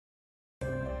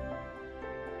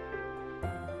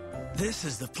This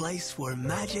is the place where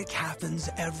magic happens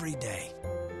every day.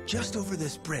 Just over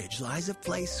this bridge lies a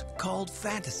place called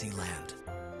Fantasyland,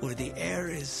 where the air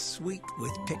is sweet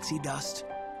with pixie dust,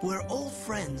 where old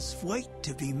friends wait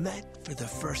to be met for the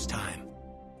first time,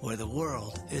 where the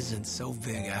world isn't so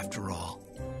big after all.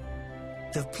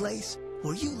 The place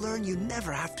where you learn you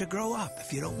never have to grow up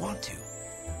if you don't want to.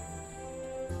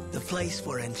 The place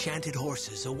where enchanted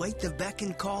horses await the beck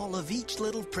and call of each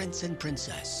little prince and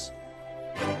princess.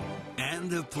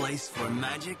 And a place where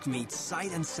magic meets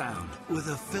sight and sound with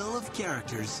a fill of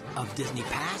characters of Disney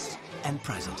past and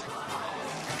present.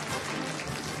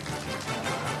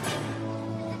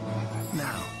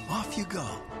 Now, off you go,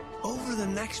 over the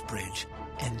next bridge,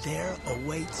 and there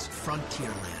awaits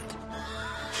Frontierland.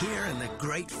 Here in the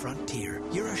great frontier,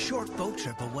 you're a short boat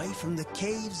trip away from the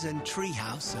caves and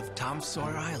treehouse of Tom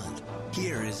Sawyer Island.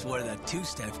 Here is where the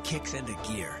two-step kicks into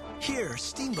gear. Here,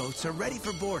 steamboats are ready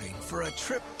for boarding for a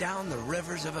trip down the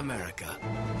rivers of America.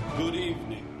 Good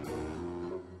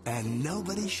evening. And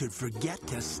nobody should forget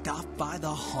to stop by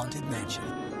the Haunted Mansion,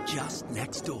 just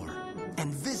next door, and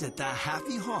visit the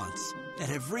happy haunts that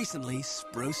have recently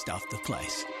spruced up the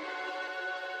place.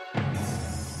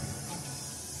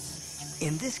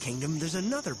 In this kingdom, there's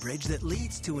another bridge that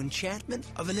leads to enchantment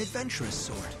of an adventurous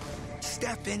sort.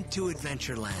 Step into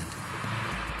Adventureland.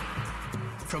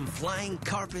 From flying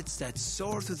carpets that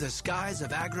soar through the skies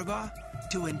of Agrabah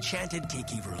to enchanted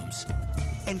tiki rooms,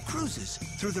 and cruises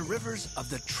through the rivers of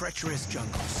the treacherous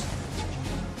jungles.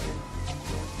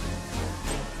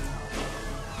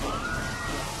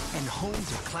 And home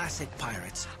to classic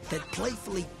pirates that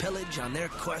playfully pillage on their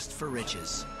quest for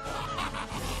riches.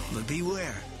 But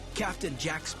beware, Captain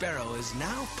Jack Sparrow is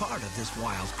now part of this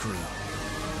wild crew.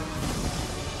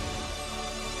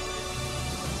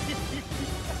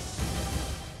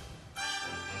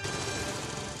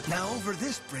 Now over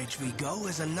this bridge we go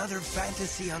as another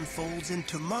fantasy unfolds in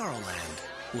Tomorrowland,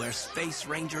 where space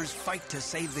rangers fight to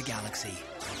save the galaxy.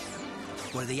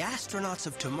 Where the astronauts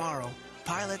of tomorrow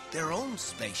pilot their own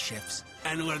spaceships,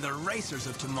 and where the racers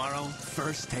of tomorrow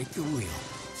first take the wheel.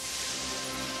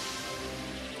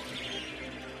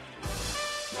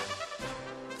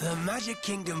 The Magic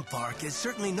Kingdom Park is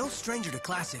certainly no stranger to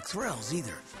classic thrills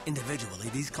either. Individually,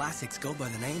 these classics go by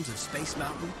the names of Space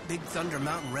Mountain, Big Thunder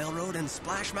Mountain Railroad, and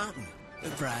Splash Mountain.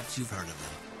 Perhaps you've heard of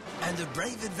them. And the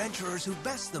brave adventurers who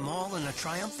best them all in a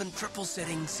triumphant triple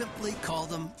sitting simply call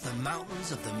them the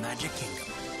Mountains of the Magic Kingdom.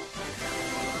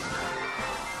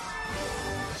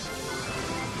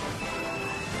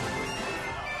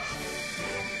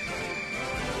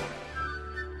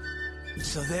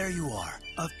 So there you are,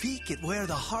 a peek at where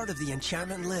the heart of the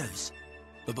enchantment lives.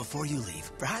 But before you leave,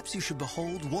 perhaps you should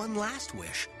behold one last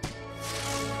wish.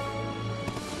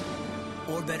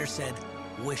 Or better said,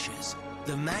 wishes.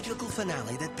 The magical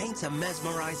finale that paints a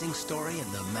mesmerizing story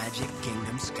in the Magic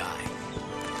Kingdom sky.